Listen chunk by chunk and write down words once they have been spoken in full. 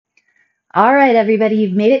All right, everybody,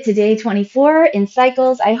 you've made it to day 24 in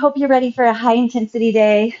cycles. I hope you're ready for a high intensity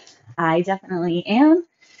day. I definitely am.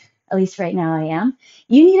 At least right now I am.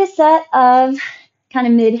 You need a set of kind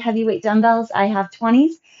of mid heavyweight dumbbells. I have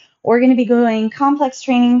 20s. We're going to be going complex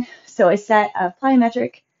training. So a set of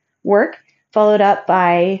plyometric work followed up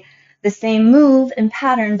by the same move and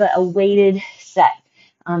pattern, but a weighted set.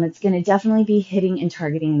 It's going to definitely be hitting and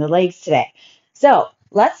targeting the legs today. So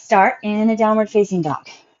let's start in a downward facing dog.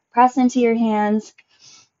 Press into your hands,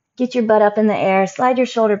 get your butt up in the air, slide your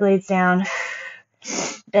shoulder blades down,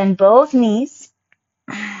 bend both knees,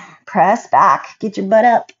 press back, get your butt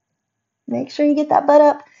up. Make sure you get that butt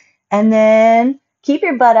up, and then keep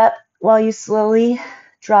your butt up while you slowly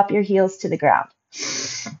drop your heels to the ground.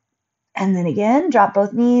 And then again, drop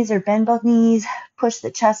both knees or bend both knees, push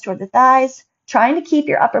the chest toward the thighs, trying to keep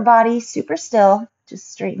your upper body super still.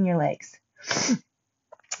 Just straighten your legs.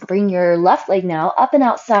 Bring your left leg now up and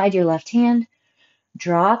outside your left hand.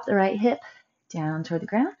 Drop the right hip down toward the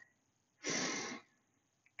ground.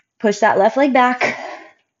 Push that left leg back.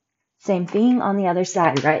 Same thing on the other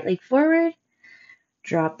side. Right leg forward.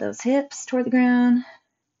 Drop those hips toward the ground.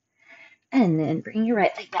 And then bring your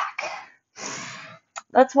right leg back.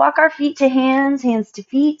 Let's walk our feet to hands, hands to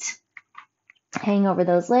feet. Hang over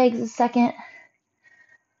those legs a second.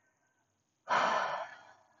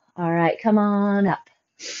 All right, come on up.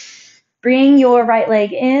 Bring your right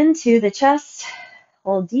leg into the chest.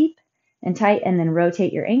 Hold deep and tight, and then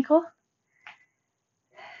rotate your ankle.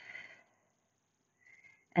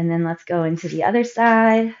 And then let's go into the other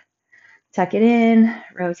side. Tuck it in,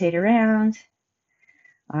 rotate around.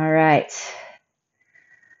 All right.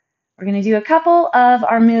 We're going to do a couple of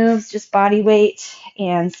our moves, just body weight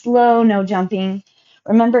and slow, no jumping.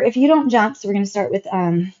 Remember, if you don't jump, so we're going to start with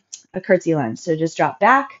a curtsy lunge. So just drop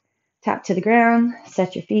back, tap to the ground,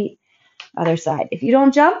 set your feet, other side. If you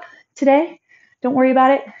don't jump today, don't worry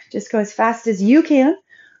about it. Just go as fast as you can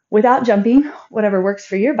without jumping, whatever works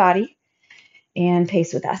for your body, and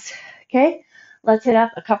pace with us. Okay, let's hit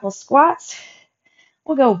up a couple squats.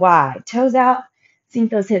 We'll go wide, toes out,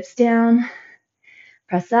 sink those hips down,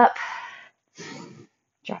 press up,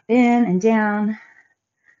 drop in and down,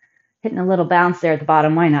 hitting a little bounce there at the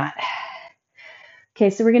bottom, why not? Okay,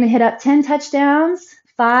 so we're going to hit up 10 touchdowns,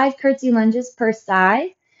 5 curtsy lunges per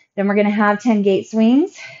side. Then we're going to have 10 gate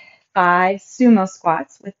swings, 5 sumo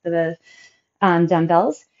squats with the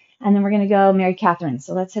dumbbells, and then we're going to go Mary Katherine.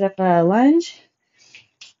 So let's hit up a lunge,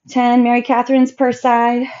 10 Mary Katherines per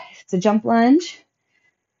side. It's a jump lunge.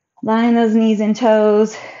 Line those knees and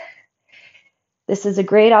toes. This is a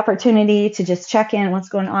great opportunity to just check in what's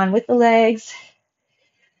going on with the legs,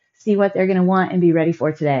 see what they're going to want, and be ready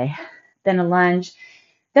for today. Then a lunge.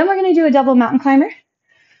 Then we're going to do a double mountain climber.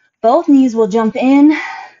 Both knees will jump in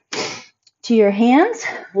to your hands.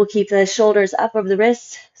 We'll keep the shoulders up over the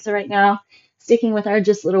wrists. So right now, sticking with our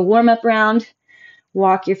just little warm-up round,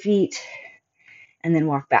 walk your feet, and then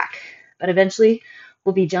walk back. But eventually,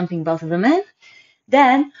 we'll be jumping both of them in.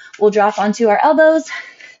 Then we'll drop onto our elbows,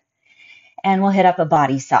 and we'll hit up a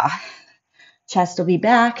body saw. Chest will be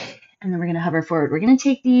back, and then we're going to hover forward. We're going to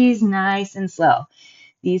take these nice and slow.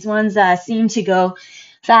 These ones seem to go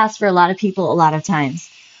fast for a lot of people a lot of times.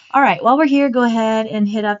 All right, while we're here, go ahead and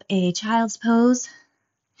hit up a child's pose.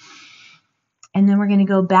 And then we're going to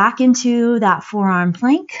go back into that forearm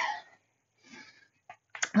plank.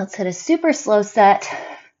 Let's hit a super slow set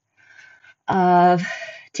of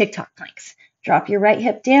TikTok planks. Drop your right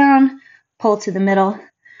hip down, pull to the middle,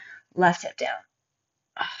 left hip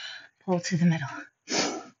down, pull to the middle,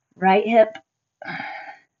 right hip.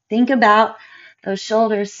 Think about those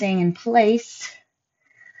shoulders staying in place.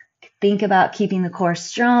 Think about keeping the core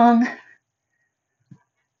strong.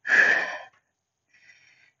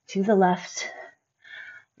 To the left.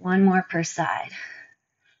 One more per side.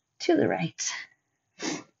 To the right.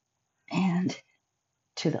 And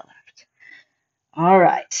to the left. All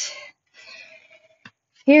right.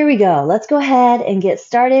 Here we go. Let's go ahead and get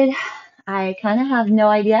started. I kind of have no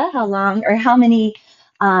idea how long or how many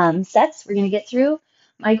sets we're going to get through.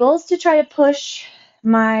 My goal is to try to push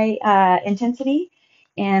my intensity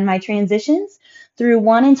and my transitions through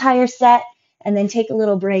one entire set and then take a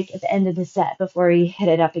little break at the end of the set before we hit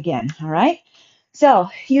it up again. All right. So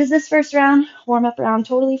use this first round, warm up round,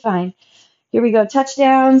 totally fine. Here we go.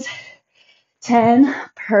 Touchdowns, 10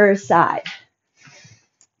 per side.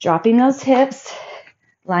 Dropping those hips,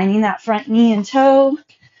 lining that front knee and toe,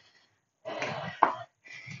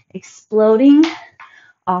 exploding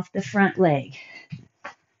off the front leg.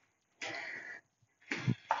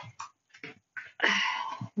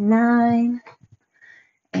 9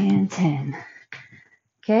 and 10.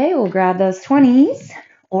 Okay, we'll grab those 20s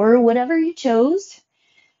or whatever you chose.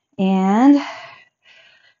 And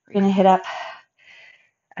we're going to hit up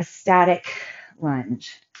a static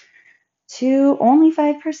lunge. 2, only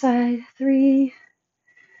 5 per side. 3,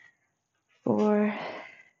 4,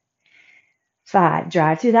 5.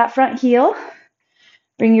 Drive through that front heel.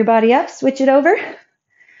 Bring your body up, switch it over,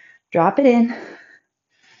 drop it in.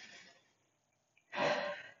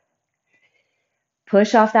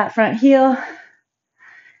 Push off that front heel,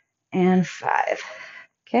 and 5.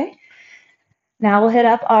 Okay. Now we'll hit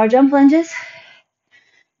up our jump lunges,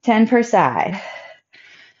 10 per side.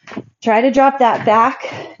 Try to drop that back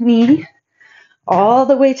knee all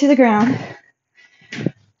the way to the ground.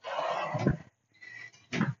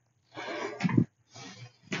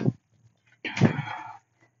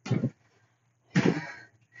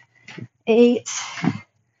 8,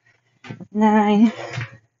 9,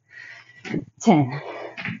 10.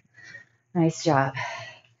 Nice job.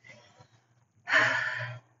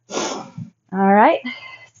 All right,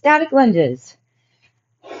 static lunges.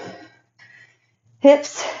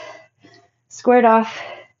 Hips squared off.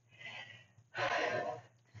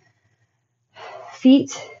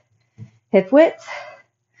 Feet hip width.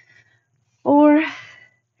 4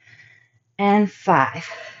 and 5.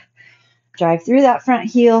 Drive through that front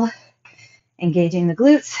heel, engaging the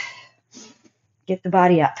glutes. Get the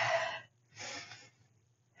body up.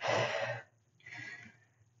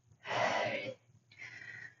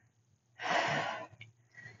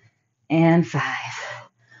 And 5.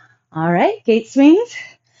 All right, gate swings.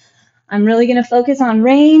 I'm really going to focus on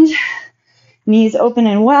range. Knees open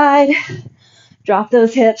and wide. Drop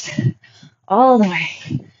those hips all the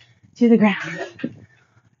way to the ground.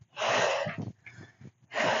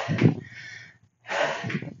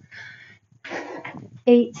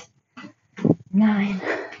 Eight, 9,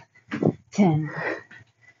 10.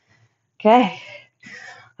 Okay,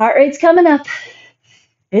 heart rate's coming up.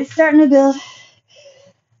 It's starting to build.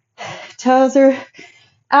 Toes are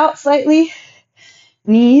out slightly.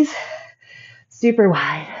 Knees super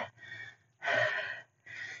wide.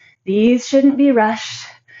 These shouldn't be rushed.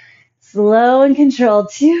 Slow and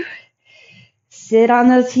controlled. 2. Sit on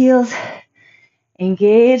those heels.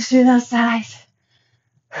 Engage through those thighs.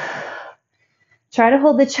 Try to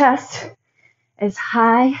hold the chest as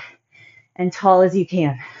high and tall as you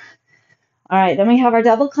can. All right, then we have our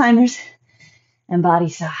double climbers and body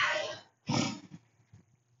saw.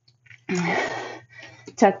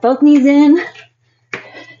 Tuck both knees in.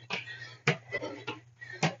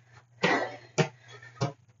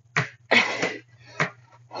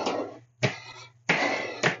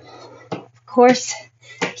 Of course,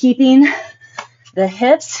 keeping the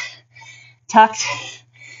hips tucked.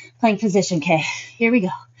 Plank position. Okay, here we go.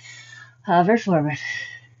 Hover forward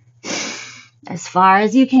as far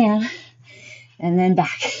as you can, and then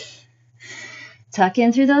back. Tuck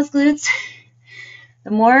in through those glutes.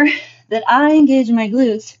 The more that I engage my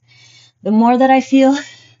glutes, the more that I feel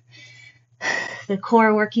the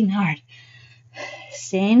core working hard,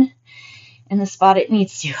 staying in the spot it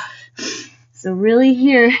needs to. So really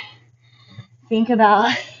here, think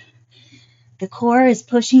about the core is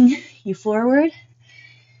pushing you forward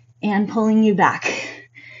and pulling you back.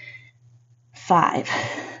 5.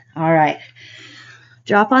 All right.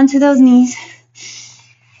 Drop onto those knees.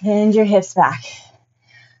 Bend your hips back.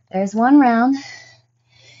 There's one round.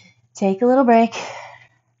 Take a little break.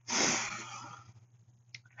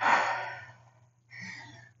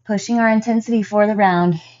 Pushing our intensity for the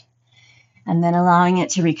round and then allowing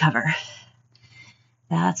it to recover.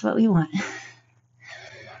 That's what we want.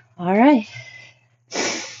 All right.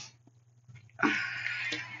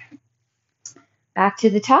 Back to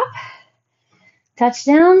the top.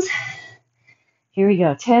 Touchdowns. Here we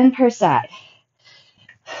go. 10 per side.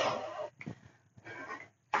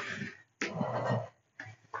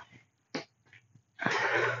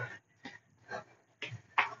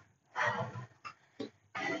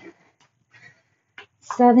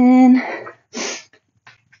 Seven.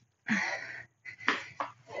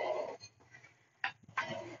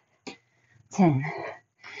 10.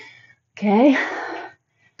 Okay.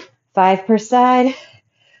 5 per side.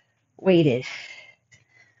 Weighted.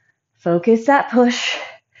 Focus that push.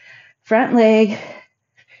 Front leg.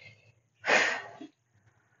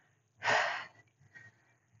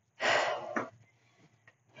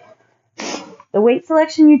 The weight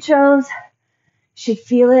selection you chose should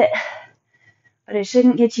feel it, but it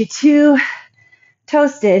shouldn't get you too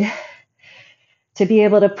toasted to be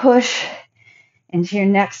able to push into your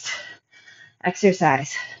next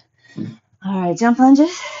exercise. All right, jump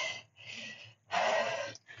lunges.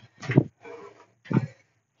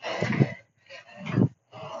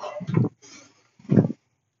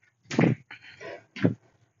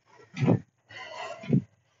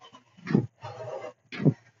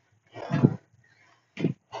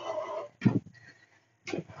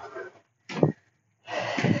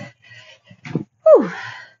 Whew.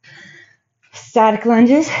 Static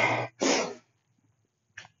lunges.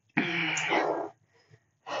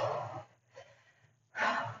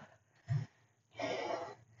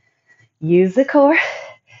 Use the core.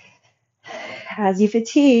 As you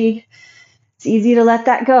fatigue, it's easy to let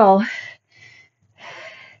that go.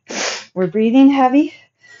 We're breathing heavy,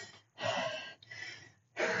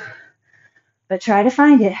 but try to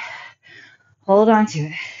find it. Hold on to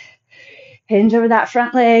it. Hinge over that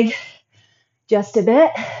front leg just a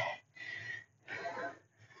bit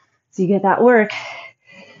so you get that work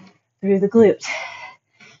through the glute.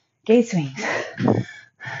 Gate swings.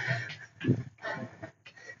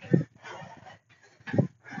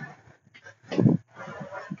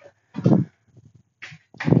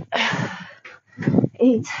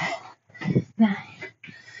 Eight, 9,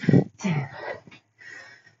 10.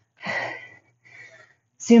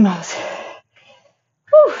 Sumos.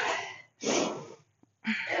 Whew.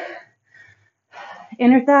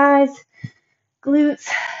 Inner thighs, glutes.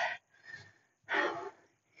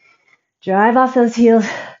 Drive off those heels.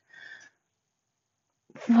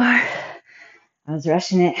 4. I was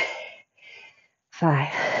rushing it. 5.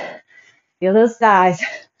 Feel those thighs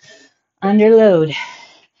under load.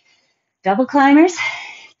 Double climbers.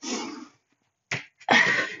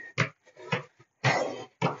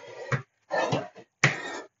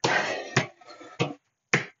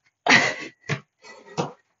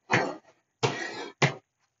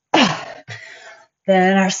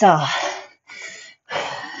 Then our saw.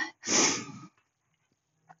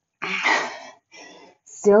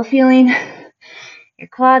 Still feeling your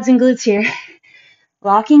quads and glutes here.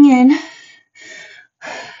 Locking in.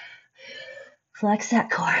 Flex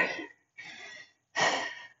that core.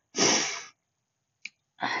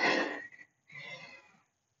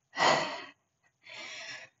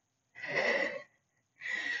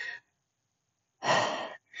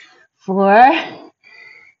 Four.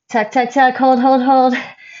 Tuck, tuck, tuck. Hold, hold, hold.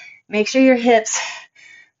 Make sure your hips,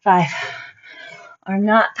 5, are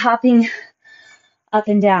not popping up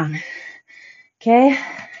and down. Okay?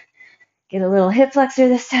 Get a little hip flexor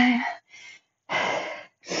this time.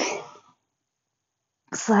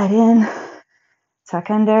 Slide in. Tuck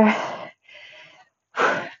under.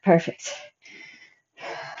 Perfect.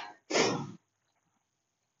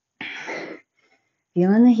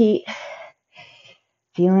 Feeling the heat.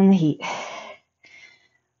 Feeling the heat.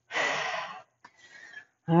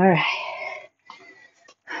 All right.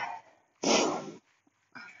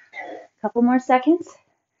 Couple more seconds.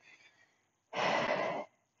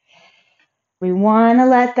 We want to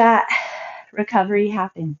let that recovery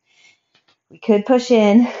happen. We could push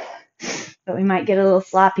in, but we might get a little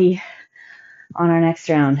sloppy on our next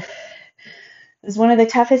round. This is one of the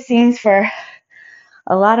toughest things for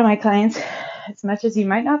a lot of my clients, as much as you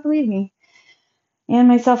might not believe me, and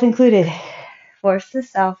myself included. Force the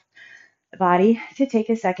self, the body, to take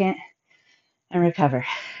a second and recover.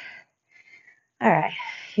 All right,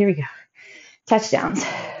 here we go. Touchdowns.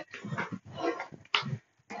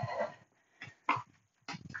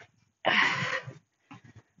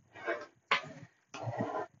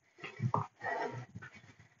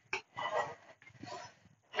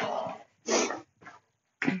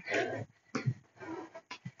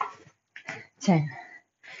 Ten.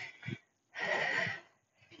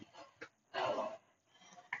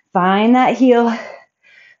 Find that heel,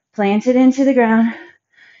 plant it into the ground.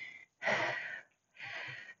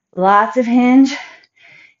 Lots of hinge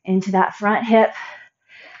into that front hip.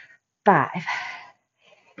 5.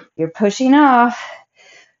 You're pushing off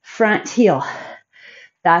front heel.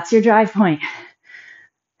 That's your drive point.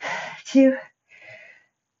 2,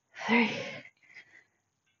 3,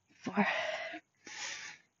 4,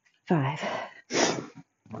 5.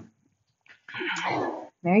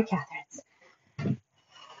 Mary Catherine's.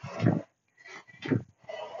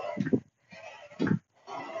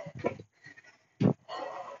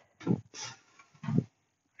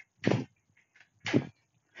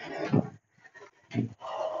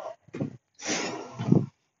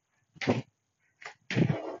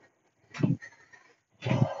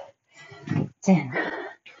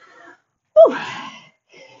 Whew.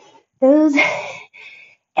 Those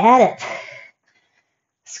add up.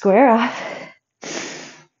 Square off.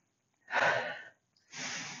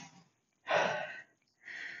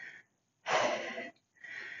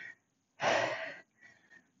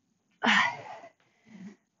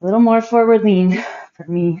 A little more forward lean for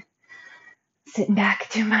me. Sitting back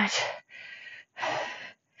too much.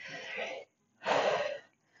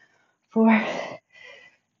 4,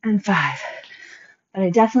 and 5. But I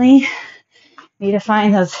definitely need to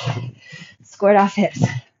find those squared off hips.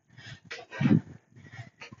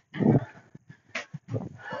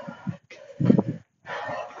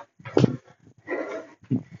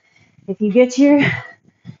 If you get your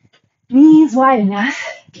knees wide enough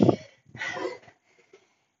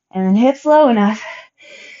and then hips low enough,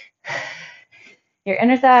 your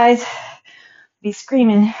inner thighs be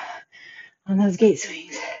screaming on those gate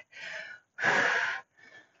swings.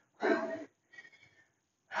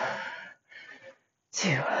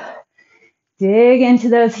 2. Dig into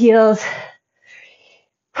those heels.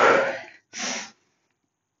 4.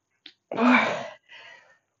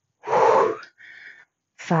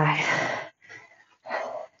 5.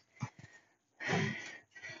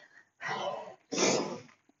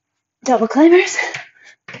 Double climbers.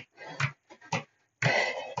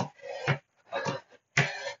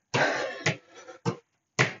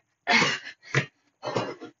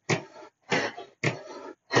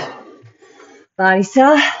 Body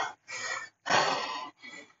still.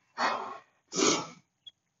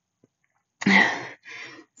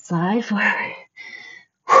 Slide forward.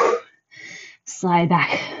 Slide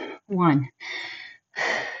back. 1.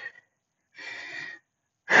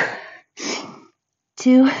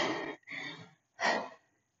 2.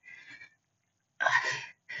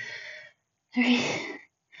 3.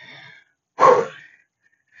 4.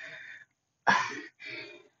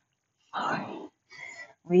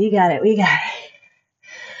 We got it.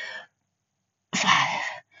 5.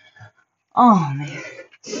 Oh, man.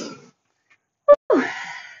 Woo.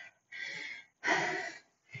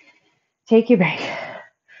 Take your break.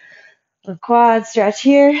 The quad stretch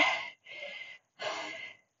here.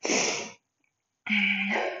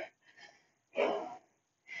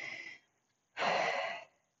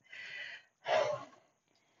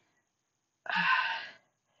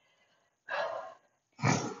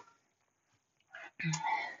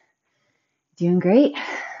 Doing great.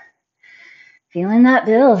 Feeling that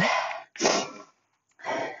build.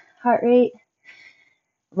 Heart rate,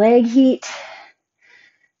 leg heat.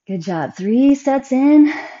 Good job. 3 sets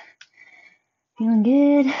in. Feeling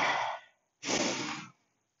good.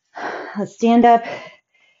 Let's stand up,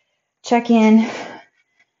 check in,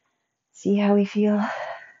 see how we feel.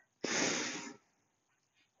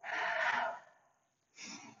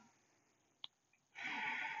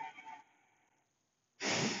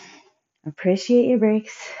 Appreciate your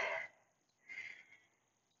breaks.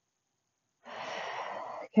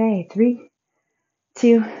 Okay, 3,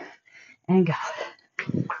 2, and go.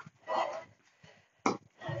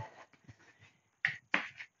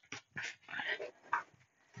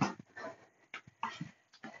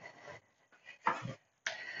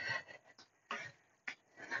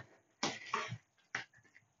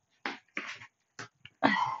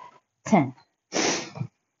 Ten.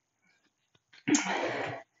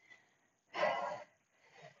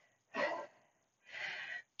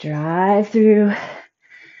 Drive through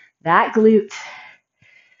that glute.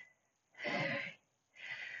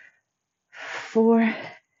 4,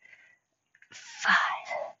 5.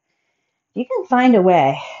 You can find a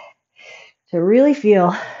way to really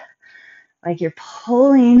feel like you're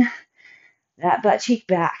pulling that butt cheek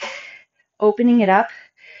back, opening it up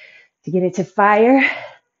to get it to fire.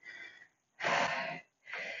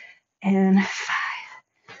 And 5.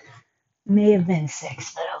 May have been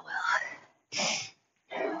 6, but oh well.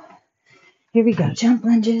 Here we go. Jump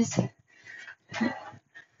lunges.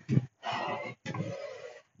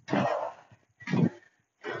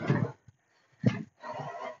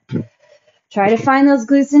 Try to find those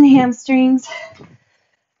glutes and hamstrings.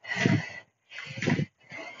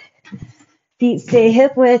 Feet stay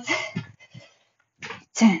hip width.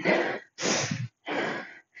 10.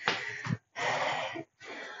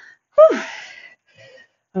 Whew.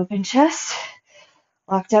 Open chest.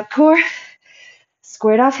 Locked up core.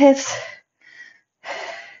 Squared off hips.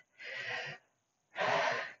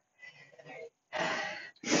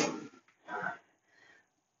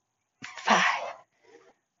 5.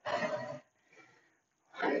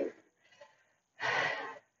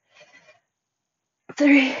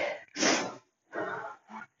 3.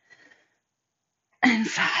 And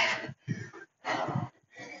 5.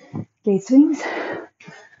 Gate swings.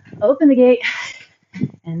 Open the gate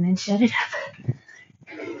and then shut it up.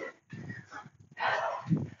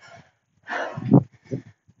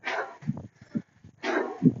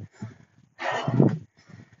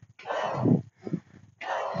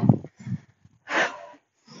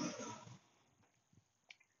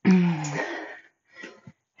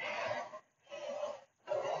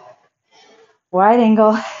 Wide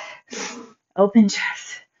angle, open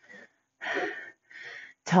chest,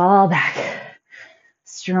 tall back,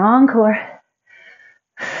 Strong core.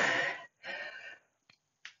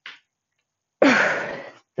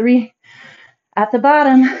 3. At the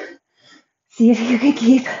bottom, see if you can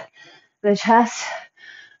keep the chest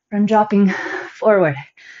from dropping forward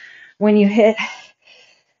when you hit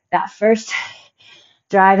that first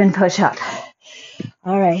drive and push up.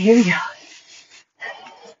 All right, here we go.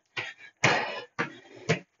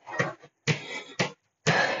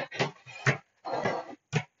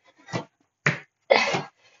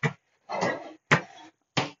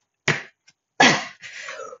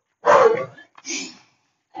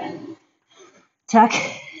 Tuck,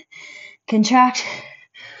 contract.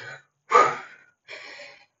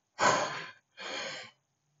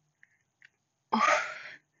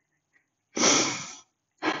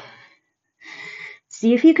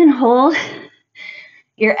 See if you can hold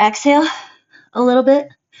your exhale a little bit,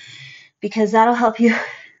 because that'll help you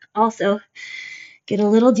also get a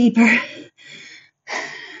little deeper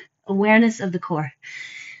awareness of the core.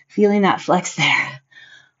 Feeling that flex there.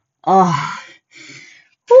 Oh.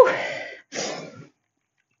 Whew.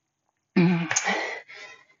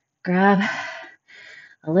 Grab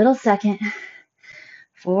a little second.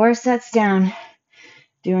 4 sets down.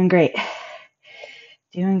 Doing great.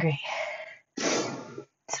 Doing great.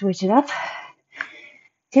 Switch it up.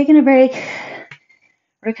 Taking a break.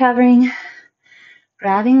 Recovering.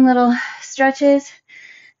 Grabbing little stretches.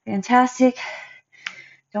 Fantastic.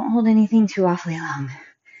 Don't hold anything too awfully long.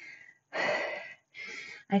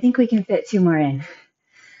 I think we can fit 2 more in.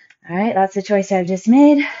 All right, that's the choice I've just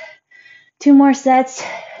made. 2 more sets.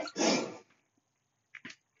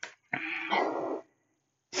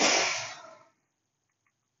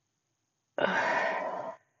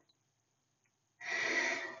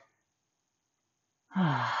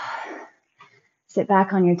 Sit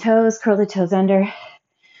back on your toes, curl the toes under,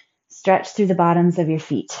 stretch through the bottoms of your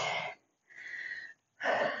feet.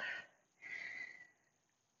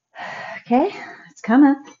 Okay, let's come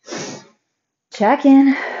up. Check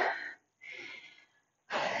in.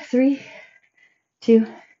 3, 2,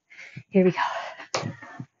 here we go.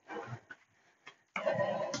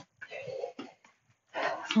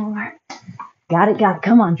 4. Got it, got it.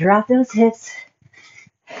 Come on, drop those hips.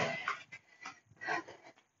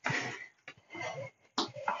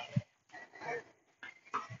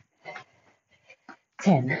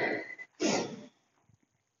 10.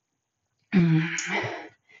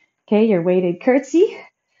 Okay, your weighted curtsy.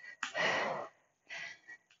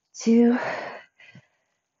 2,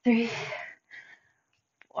 3,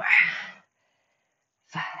 4,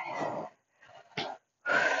 5.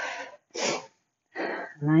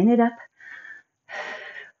 Line it up.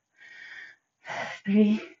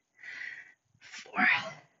 3, 4,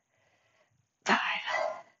 5.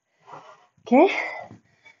 Okay,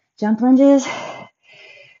 jump lunges.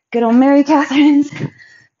 Good old Mary Katherine's.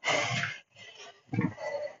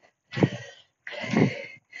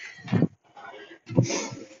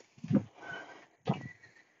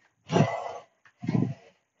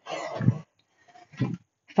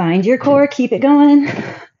 Find your core, keep it going.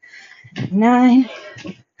 9,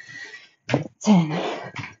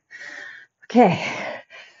 10. Okay,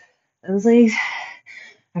 those legs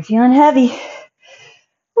are feeling heavy.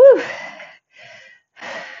 Woo.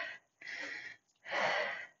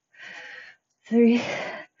 3,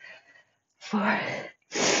 4,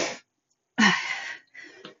 5.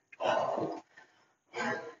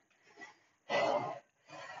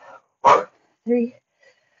 3,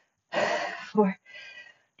 4,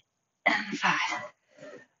 and 5.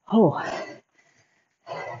 Oh.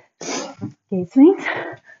 Okay, swings.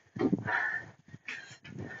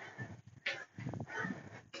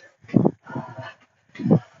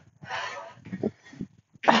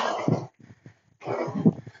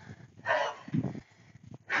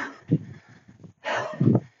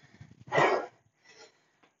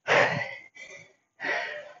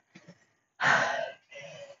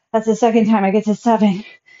 That's the second time I get to 7, and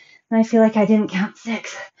I feel like I didn't count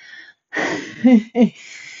 6. So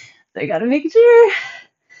I gotta make sure.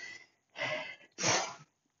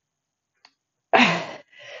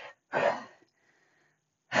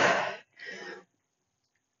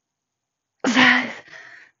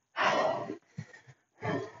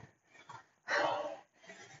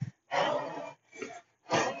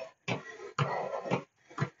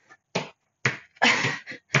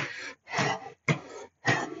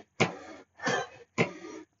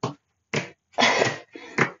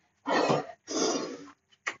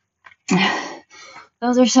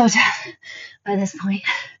 Those are so tough by this point.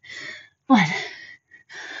 1.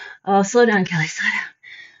 Oh, slow down, Kelly, slow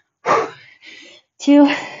down.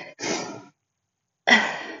 2.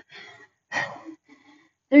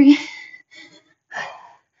 3.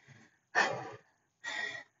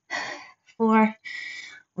 4.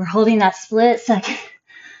 We're holding that split second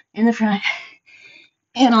in the front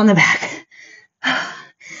and on the back.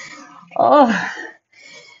 Oh.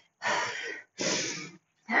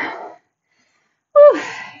 Whew.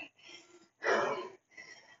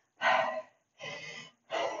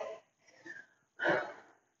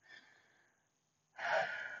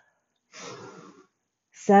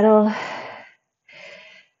 Settle.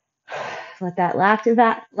 Let that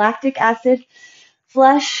lactic acid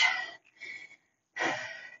flush.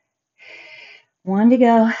 1 to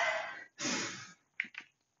go.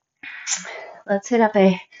 Let's hit up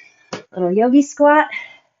a little yogi squat.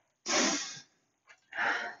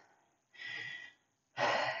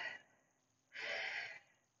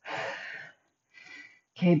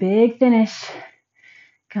 Okay, big finish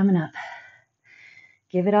coming up.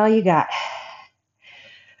 Give it all you got.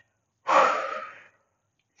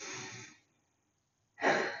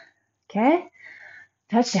 Okay,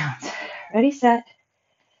 touchdowns. Ready, set,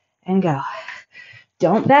 and go.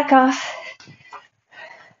 Don't back off.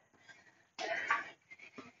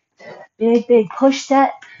 Big, big push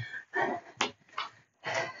set.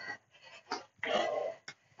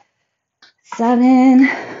 7,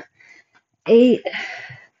 8,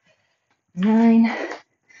 9,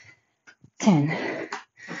 10.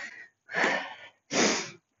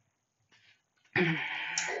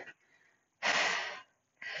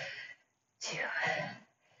 2.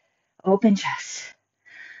 Open chest.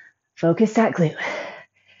 Focus that glute.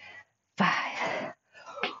 5.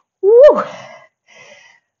 Woo!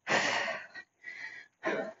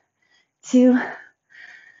 2.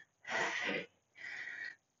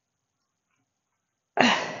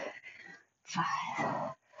 5.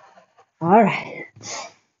 All right.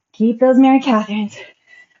 Keep those Mary Catherines.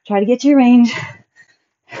 Try to get your range.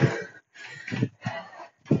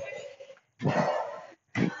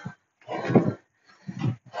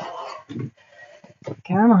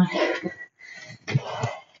 Come on.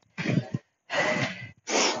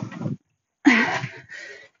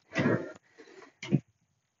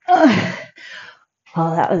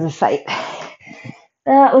 Oh, that was a fight.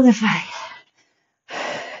 That was a fight.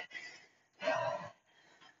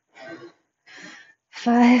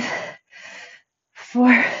 5,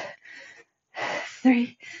 4,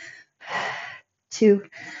 3, 2,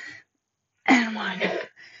 and 1.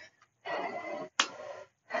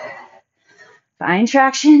 Find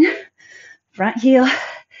traction. Front heel,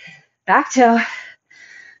 back toe.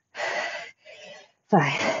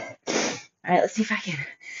 5. All right, let's see if I can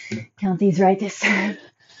count these right this time.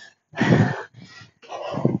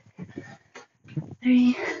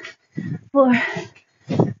 3, 4,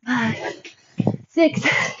 5, 6.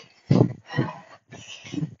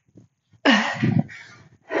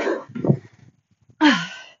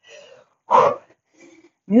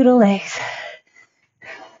 Noodle legs.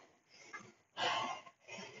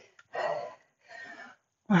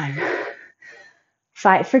 1.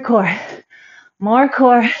 Fight for core. More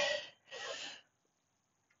core.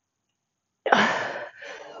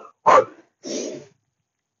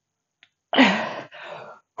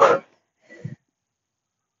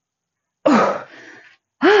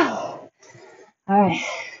 All right.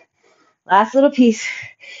 Last little piece.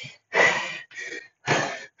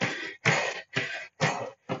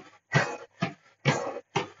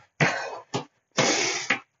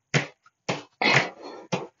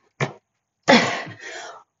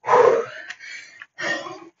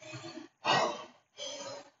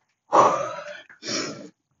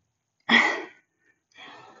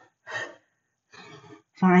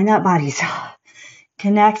 Find that body cell.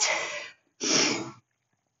 Connect.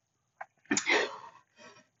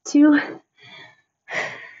 2.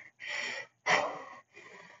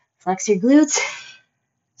 Flex your glutes.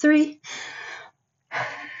 3.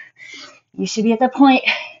 You should be at the point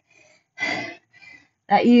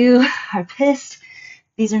that you are pissed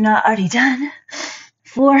these are not already done.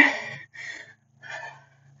 4.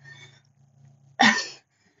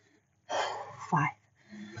 5.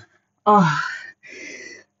 Oh.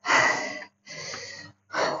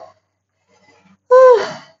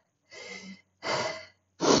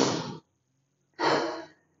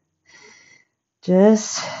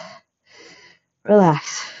 Just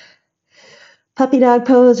relax. Puppy dog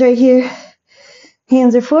pose right here.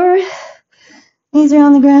 Hands are forward. Knees are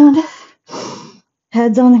on the ground.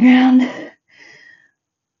 Head's on the ground.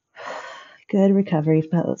 Good recovery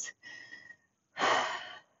pose.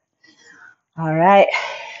 All right.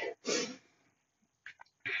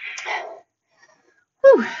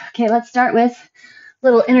 Whew. Okay, let's start with a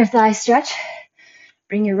little inner thigh stretch.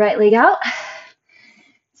 Bring your right leg out.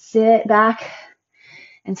 Sit back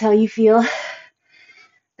until you feel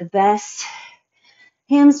the best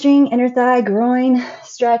hamstring, inner thigh, groin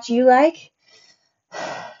stretch you like.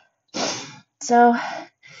 So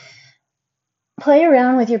play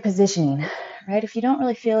around with your positioning, right? If you don't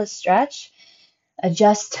really feel a stretch,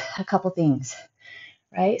 adjust a couple things,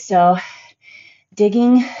 right? So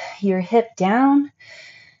digging your hip down,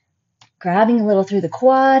 grabbing a little through the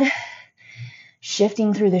quad,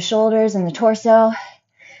 shifting through the shoulders and the torso.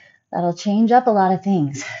 That'll change up a lot of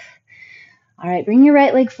things. All right, bring your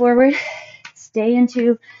right leg forward. Stay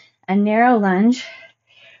into a narrow lunge.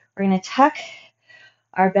 We're going to tuck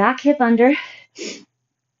our back hip under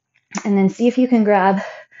and then see if you can grab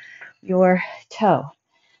your toe.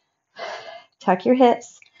 Tuck your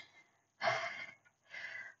hips.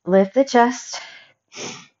 Lift the chest.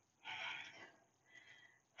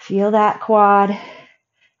 Feel that quad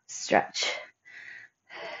stretch.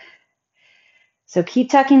 So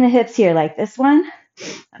keep tucking the hips here like this one.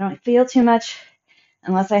 I don't feel too much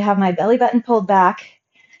unless I have my belly button pulled back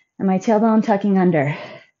and my tailbone tucking under.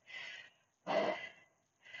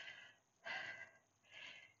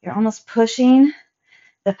 You're almost pushing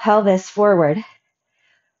the pelvis forward,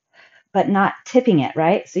 but not tipping it,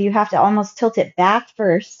 right? So you have to almost tilt it back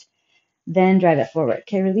first, then drive it forward.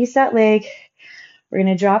 Okay, release that leg. We're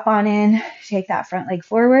going to drop on in, take that front leg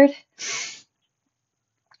forward.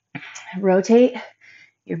 Rotate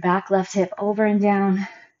your back left hip over and down.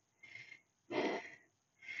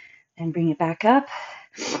 And bring it back up.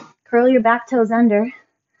 Curl your back toes under.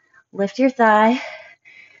 Lift your thigh.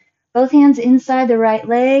 Both hands inside the right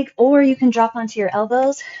leg, or you can drop onto your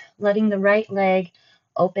elbows, letting the right leg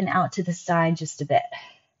open out to the side just a bit.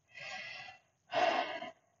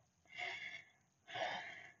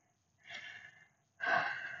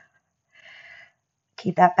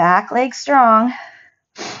 Keep that back leg strong.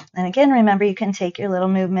 And again, remember, you can take your little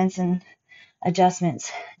movements and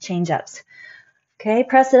adjustments, change-ups. Okay,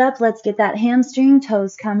 press it up. Let's get that hamstring.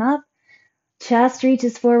 Toes come up. Chest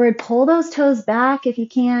reaches forward. Pull those toes back if you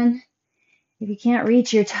can. If you can't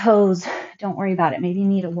reach your toes, don't worry about it. Maybe you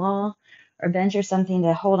need a wall or a bench or something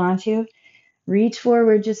to hold on to. Reach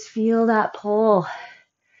forward. Just feel that pull.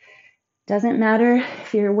 Doesn't matter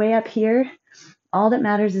if you're way up here. All that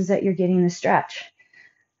matters is that you're getting the stretch.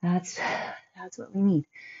 That's what we need.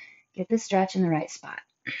 Get the stretch in the right spot.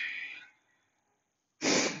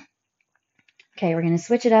 Okay, we're going to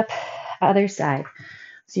switch it up. Other side.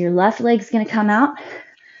 So your left leg's going to come out,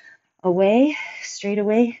 away, straight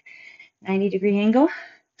away, 90-degree angle.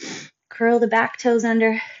 Curl the back toes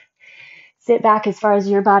under. Sit back as far as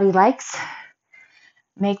your body likes.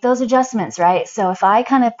 Make those adjustments, right? So if I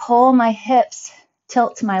kind of pull my hips,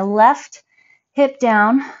 tilt my left hip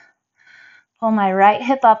down, pull my right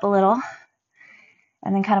hip up a little,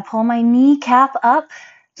 and then kind of pull my kneecap up,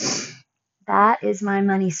 that is my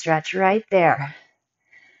money stretch right there.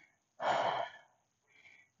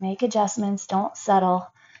 Make adjustments, don't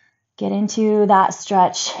settle. Get into that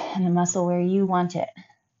stretch and the muscle where you want it.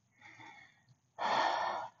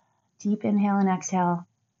 Deep inhale and exhale.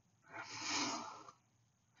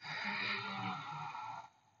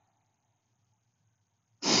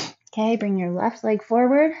 Okay, bring your left leg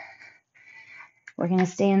forward. We're going to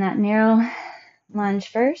stay in that narrow lunge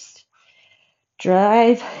first.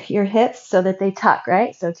 Drive your hips so that they tuck,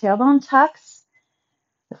 right? So tailbone tucks.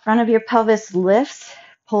 The front of your pelvis lifts,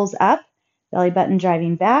 pulls up. Belly button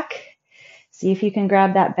driving back. See if you can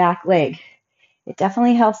grab that back leg. It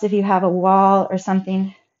definitely helps if you have a wall or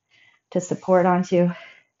something to support onto,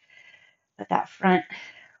 but that front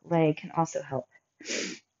leg can also help.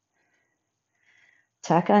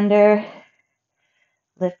 Tuck under,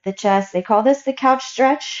 lift the chest. They call this the couch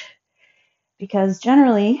stretch because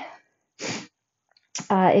generally,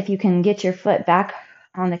 if you can get your foot back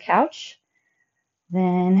on the couch,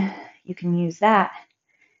 then you can use that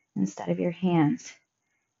instead of your hands.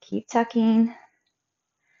 Keep tucking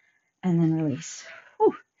and then release.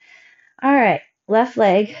 Whew. All right, left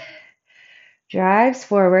leg drives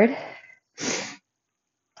forward.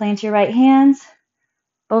 Plant your right hands,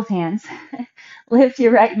 both hands. Lift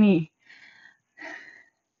your right knee.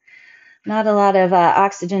 Not a lot of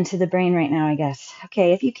oxygen to the brain right now, I guess.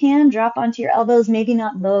 Okay, if you can, drop onto your elbows. Maybe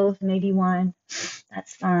not both, maybe one.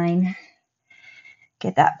 That's fine.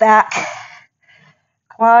 Get that back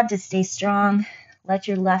quad to stay strong. Let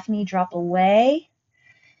your left knee drop away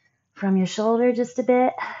from your shoulder just a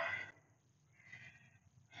bit.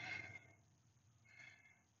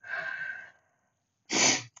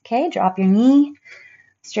 Okay, drop your knee.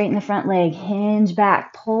 Straighten the front leg. Hinge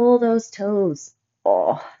back. Pull those toes.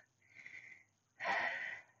 Oh.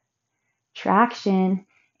 Traction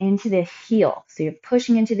into the heel. So you're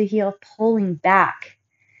pushing into the heel, pulling back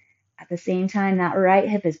At the same time, that right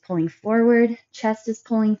hip is pulling forward, chest is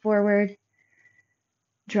pulling forward,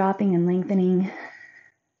 dropping and lengthening.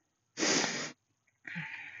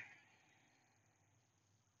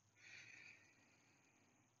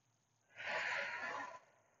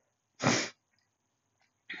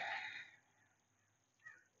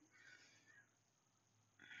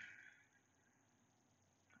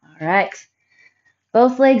 All right.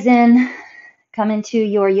 Both legs in. Come into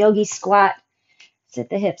your yogi squat. Sit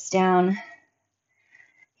the hips down.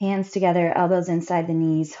 Hands together, elbows inside the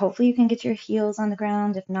knees. Hopefully you can get your heels on the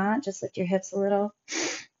ground. If not, just lift your hips a little.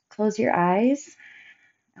 Close your eyes.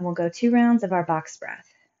 And we'll go 2 rounds of our box breath.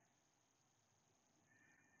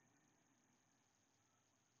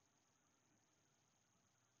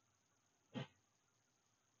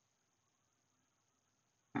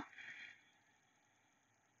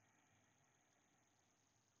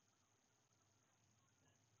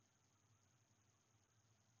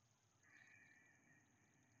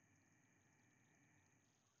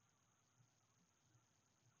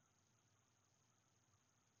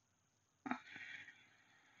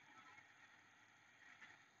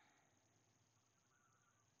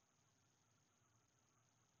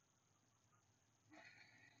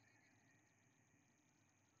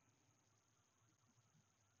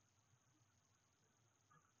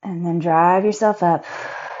 And then drive yourself up.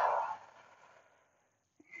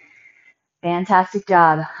 Fantastic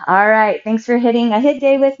job. All right. Thanks for hitting a HIIT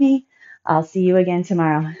day with me. I'll see you again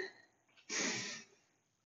tomorrow.